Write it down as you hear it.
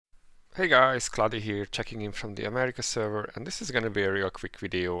Hey guys, Cloudie here, checking in from the America server, and this is going to be a real quick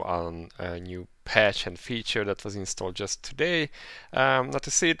video on a new patch and feature that was installed just today. Now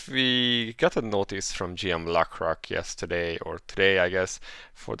to see it, we got a notice from GM BlackRock yesterday, or today I guess,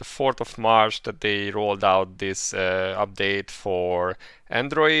 for the 4th of March that they rolled out this update for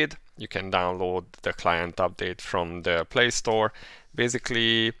Android. You can download the client update from the Play Store.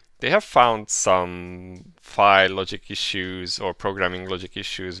 Basically, they have found some file logic issues or programming logic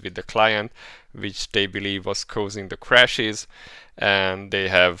issues with the client, which they believe was causing the crashes, and they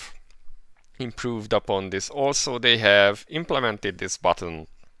have improved upon this. Also, they have implemented this button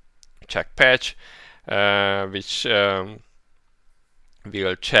check patch, which will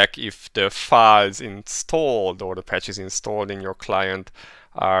check if the files installed or the patches installed in your client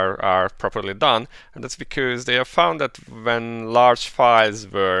are properly done, and that's because they have found that when large files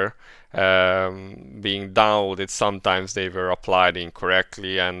were being downloaded, sometimes they were applied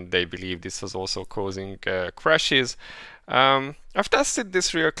incorrectly, and they believe this was also causing crashes. I've tested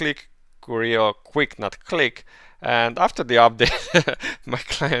this real quick, not click, and after the update my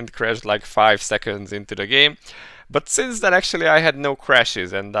client crashed like 5 seconds into the game. But since then, actually, I had no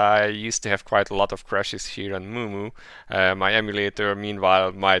crashes, and I used to have quite a lot of crashes here on Mumu. My emulator,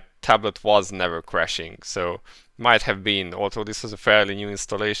 meanwhile, my tablet was never crashing, so might have been. Although this was a fairly new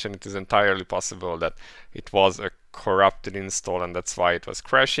installation, it is entirely possible that it was a corrupted install, and that's why it was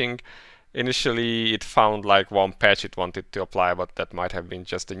crashing. Initially, it found like one patch it wanted to apply, but that might have been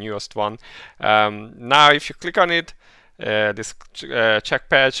just the newest one. Now, if you click on it, this check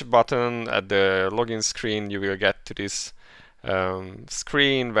patch button at the login screen, you will get to this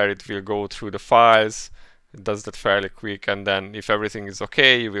screen where it will go through the files. It does that fairly quick, and then if everything is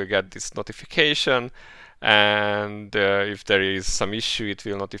okay, you will get this notification, and if there is some issue, it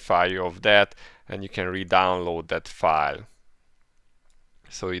will notify you of that, and you can re-download that file.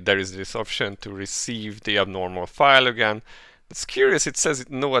 So there is this option to receive the abnormal file again. It's curious, it says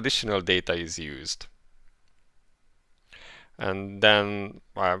no additional data is used. And then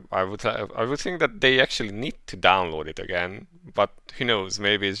I would think that they actually need to download it again, but who knows,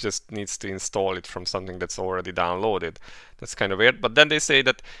 maybe it just needs to install it from something that's already downloaded. That's kind of weird. But then they say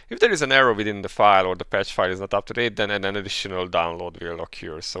that if there is an error within the file or the patch file is not up to date, then an additional download will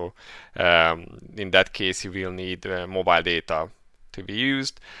occur. So in that case, you will need mobile data to be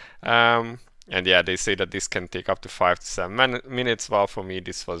used. And yeah, they say that this can take up to 5 to 7 minutes. Well, for me,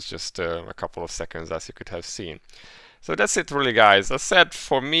 this was just a couple of seconds, as you could have seen. So that's it really, guys. As said,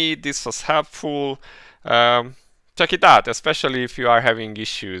 for me this was helpful. Check it out, especially if you are having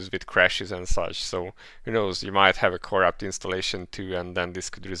issues with crashes and such. So who knows, you might have a corrupt installation too, and then this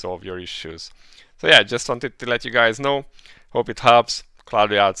could resolve your issues. So yeah, just wanted to let you guys know. Hope it helps.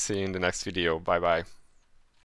 Cloudie out, see you in the next video. Bye bye.